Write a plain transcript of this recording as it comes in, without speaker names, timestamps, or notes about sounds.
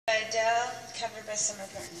covered by Rosilyn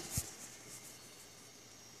Parton.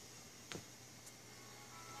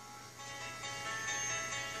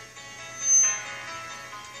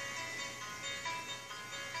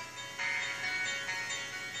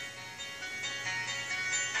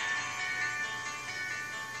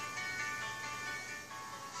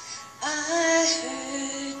 I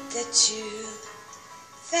heard that you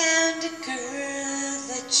found a girl,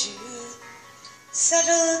 that you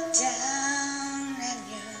settled down and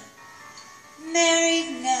you're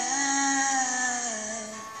married now.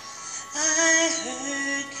 I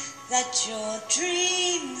heard that your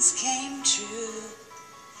dreams came true.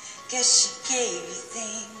 Guess she gave you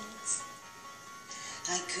things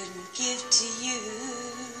I couldn't give to you.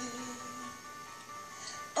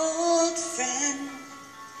 Old friend,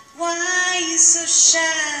 why you so shy?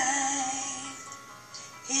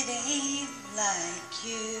 It ain't like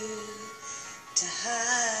you to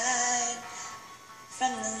hide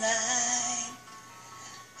from the light.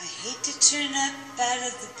 I hate to turn up out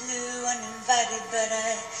of the blue uninvited, but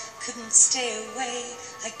I couldn't stay away.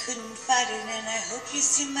 I couldn't fight it, and I hope you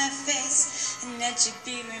see my face and that you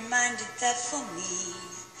be reminded that for me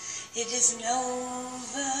it isn't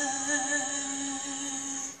over.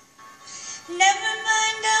 Never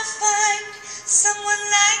mind, I'll find someone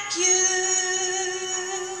like you.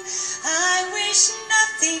 I wish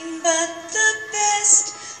nothing but the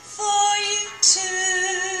best for you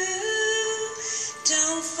too.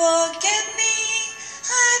 Don't forget me,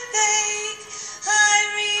 I beg. I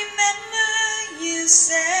remember you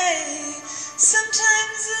say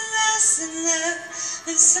sometimes it lasts in love,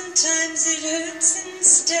 but sometimes it hurts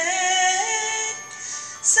instead.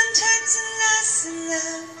 Sometimes it lasts in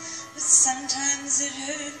love, but sometimes it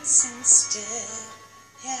hurts instead,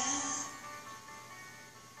 yeah.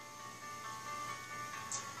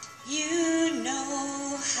 You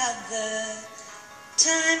know how the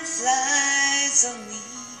time flies on me.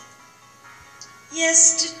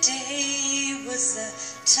 Yesterday was the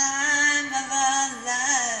time of our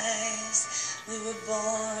lives. We were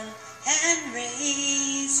born and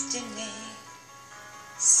raised in a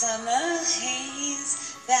summer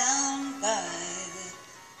haze, bound by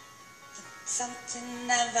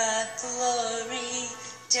something of our glory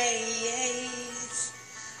days.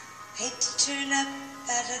 Hate to turn up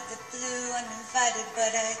out of the blue uninvited,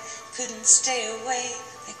 but I couldn't stay away.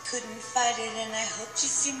 I couldn't fight it, and I hoped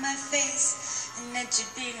you'd see my face and that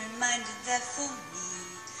you'd be reminded that for me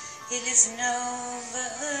it isn't over.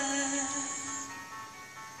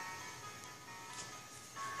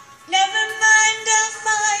 Never mind, I'll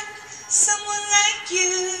find someone like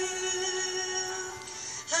you.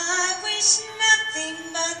 I wish nothing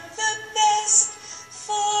but the best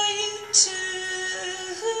for you too.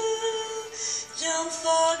 Don't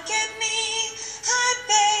forget me, I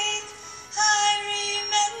beg. I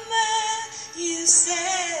remember you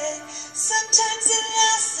said sometimes it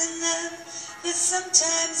lasts in love, but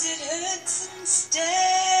sometimes it hurts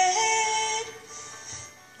instead.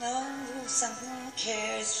 No, something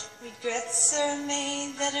cares, regrets are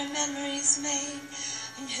made that are memories made.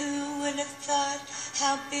 And who would have thought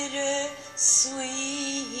how bitter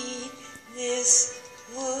sweet this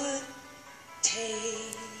would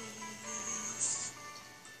taste?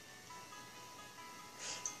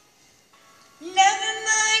 Never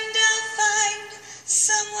mind, I'll find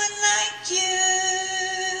someone like you.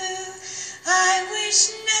 I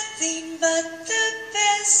wish nothing but the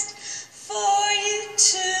best for you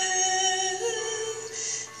too.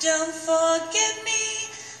 Don't forget me,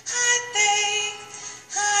 I beg.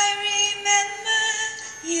 I remember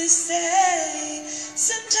you say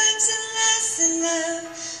sometimes it lasts in love,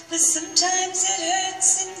 but sometimes it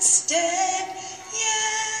hurts instead,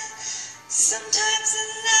 yeah. Sometimes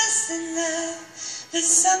it lasts in love, but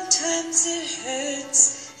sometimes it hurts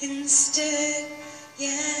instead,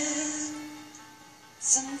 yeah.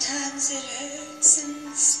 Sometimes it hurts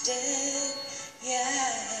instead,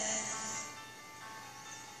 yeah.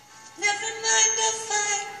 Never mind, I'll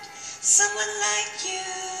find someone like you.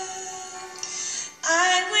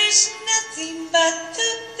 I wish nothing but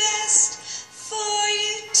the best for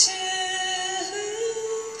you too.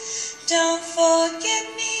 Don't forget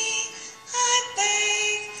me, I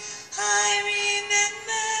beg. I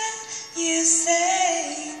remember you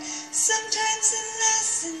say sometimes it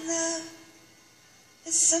lasts in love,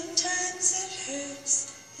 but sometimes it hurts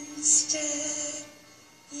instead,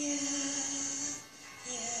 yeah,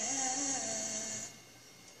 yeah.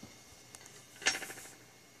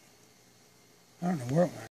 I don't know where it went.